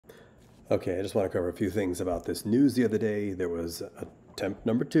Okay, I just want to cover a few things about this news the other day. There was attempt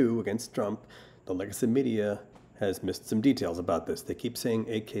number 2 against Trump. The legacy media has missed some details about this. They keep saying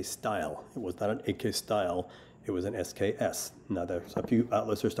AK style. It was not an AK style, it was an SKS. Now, there's a few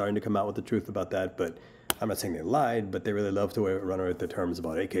outlets are starting to come out with the truth about that, but I'm not saying they lied, but they really love to run with the terms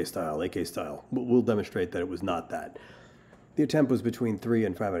about AK style, AK style. We'll demonstrate that it was not that. The attempt was between 300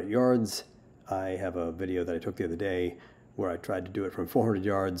 and 500 yards. I have a video that I took the other day where I tried to do it from 400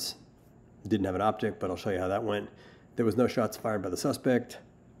 yards. Didn't have an optic, but I'll show you how that went. There was no shots fired by the suspect.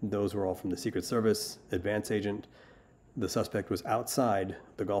 Those were all from the Secret Service advance agent. The suspect was outside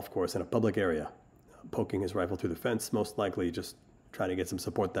the golf course in a public area, poking his rifle through the fence, most likely just trying to get some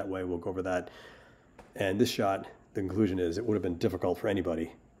support that way. We'll go over that. And this shot, the conclusion is it would have been difficult for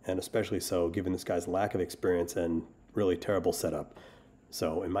anybody, and especially so given this guy's lack of experience and really terrible setup.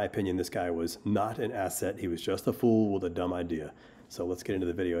 So in my opinion, this guy was not an asset. He was just a fool with a dumb idea. So let's get into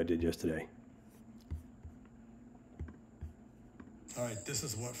the video I did yesterday. All right, this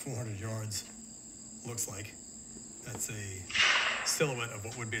is what 400 yards looks like. That's a silhouette of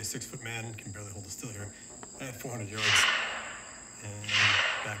what would be a 6-foot man. Can barely hold it still here. At 400 yards. And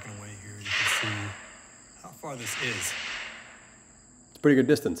backing away here, you can see how far this is. It's a pretty good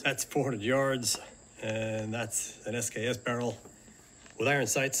distance. That's 400 yards, and that's an SKS barrel with iron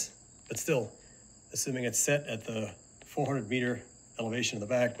sights, but still, assuming it's set at the 400-meter elevation in the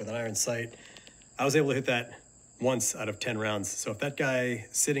back with an iron sight, I was able to hit that once out of 10 rounds. So if that guy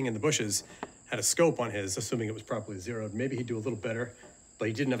sitting in the bushes had a scope on his, assuming it was properly zeroed, maybe he'd do a little better, but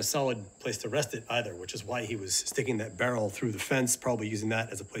he didn't have a solid place to rest it either, which is why he was sticking that barrel through the fence, probably using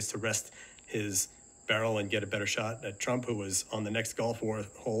that as a place to rest his barrel and get a better shot at Trump, who was on the next golf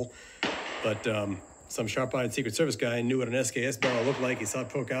hole. But some sharp-eyed Secret Service guy knew what an SKS barrel looked like. He saw it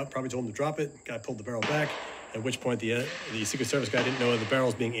poke out, probably told him to drop it. Guy pulled the barrel back, at which point the Secret Service guy didn't know the barrel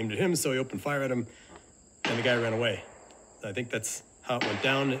was being aimed at him, so he opened fire at him, and the guy ran away. I think that's how it went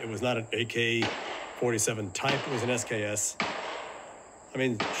down. It was not an AK-47 type, it was an SKS. I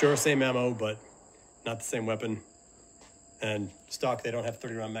mean, sure, same ammo, but not the same weapon. And stock, they don't have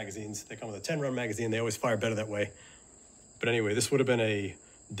 30-round magazines. They come with a 10-round magazine. They always fire better that way. But anyway, this would have been a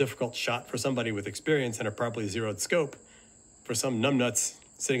difficult shot for somebody with experience and a properly zeroed scope. For some numbnuts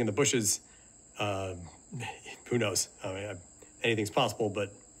sitting in the bushes, who knows? I mean, anything's possible,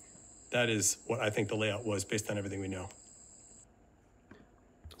 but that is what I think the layout was based on everything we know.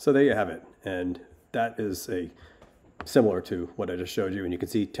 So there you have it. And that is similar to what I just showed you. And you can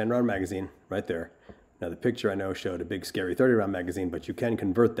see 10-round magazine right there. Now the picture I know showed a big scary 30-round magazine, but you can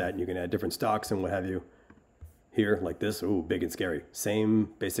convert that and you can add different stocks and what have you. Here, like this, ooh, big and scary.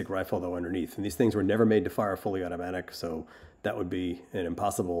 Same basic rifle though underneath. And these things were never made to fire fully automatic, so that would be an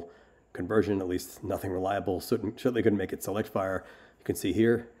impossible conversion, at least nothing reliable. Certainly couldn't make it select fire. You can see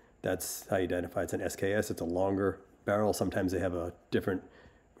here, that's how you identify it's an SKS. It's a longer barrel. Sometimes they have a different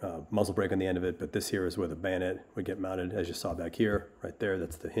muzzle brake on the end of it, but this here is where the bayonet would get mounted, as you saw back here, right there.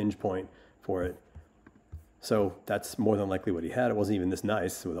 That's the hinge point for it. So that's more than likely what he had. It wasn't even this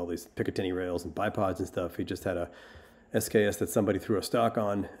nice with all these Picatinny rails and bipods and stuff. He just had a SKS that somebody threw a stock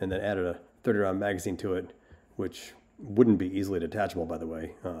on and then added a 30-round magazine to it, which wouldn't be easily detachable, by the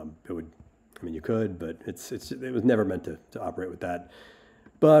way. It would, I mean, you could, but it was never meant to operate with that.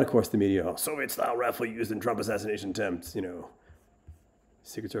 But of course, the media, oh, Soviet-style rifle used in Trump assassination attempts, you know.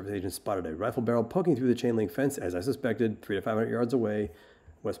 Secret Service agents spotted a rifle barrel poking through the chain link fence, as I suspected, 300 to 500 yards away.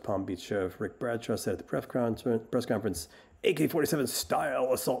 West Palm Beach Sheriff Rick Bradshaw said at the press conference, AK-47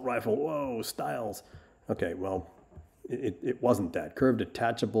 style assault rifle. Whoa, styles. Okay, well, it wasn't that. Curved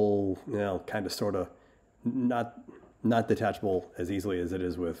detachable, you know, kind of sort of not detachable as easily as it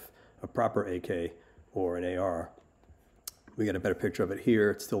is with a proper AK or an AR. We got a better picture of it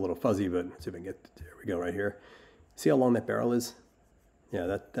here. It's still a little fuzzy, but let's see if I can get, there we go, right here. See how long that barrel is?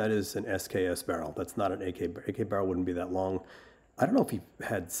 Yeah, that is an SKS barrel. That's not an AK. AK barrel wouldn't be that long. I don't know if he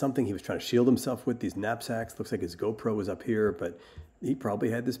had something he was trying to shield himself with, these knapsacks. Looks like his GoPro was up here, but he probably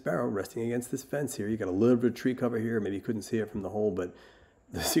had this barrel resting against this fence here. You got a little bit of tree cover here. Maybe you couldn't see it from the hole, but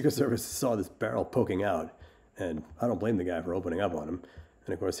the Secret Service saw this barrel poking out, and I don't blame the guy for opening up on him.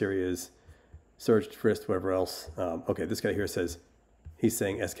 And of course, here he is, searched, frisked, whatever else. Okay, this guy here says, he's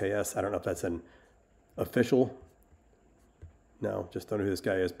saying SKS. I don't know if that's an official. No, just don't know who this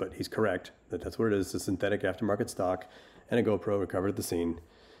guy is, but he's correct. That's what it is, a synthetic aftermarket stock and a GoPro recovered at the scene.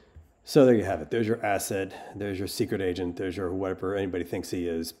 So there you have it. There's your asset. There's your secret agent. There's your whatever anybody thinks he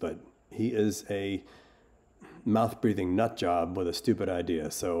is, but he is a mouth-breathing nut job with a stupid idea.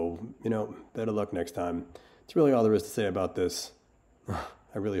 So, you know, better luck next time. That's really all there is to say about this.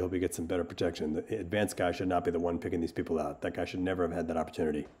 I really hope he gets some better protection. The advanced guy should not be the one picking these people out. That guy should never have had that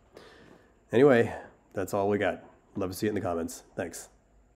opportunity. Anyway, that's all we got. Love to see it in the comments. Thanks.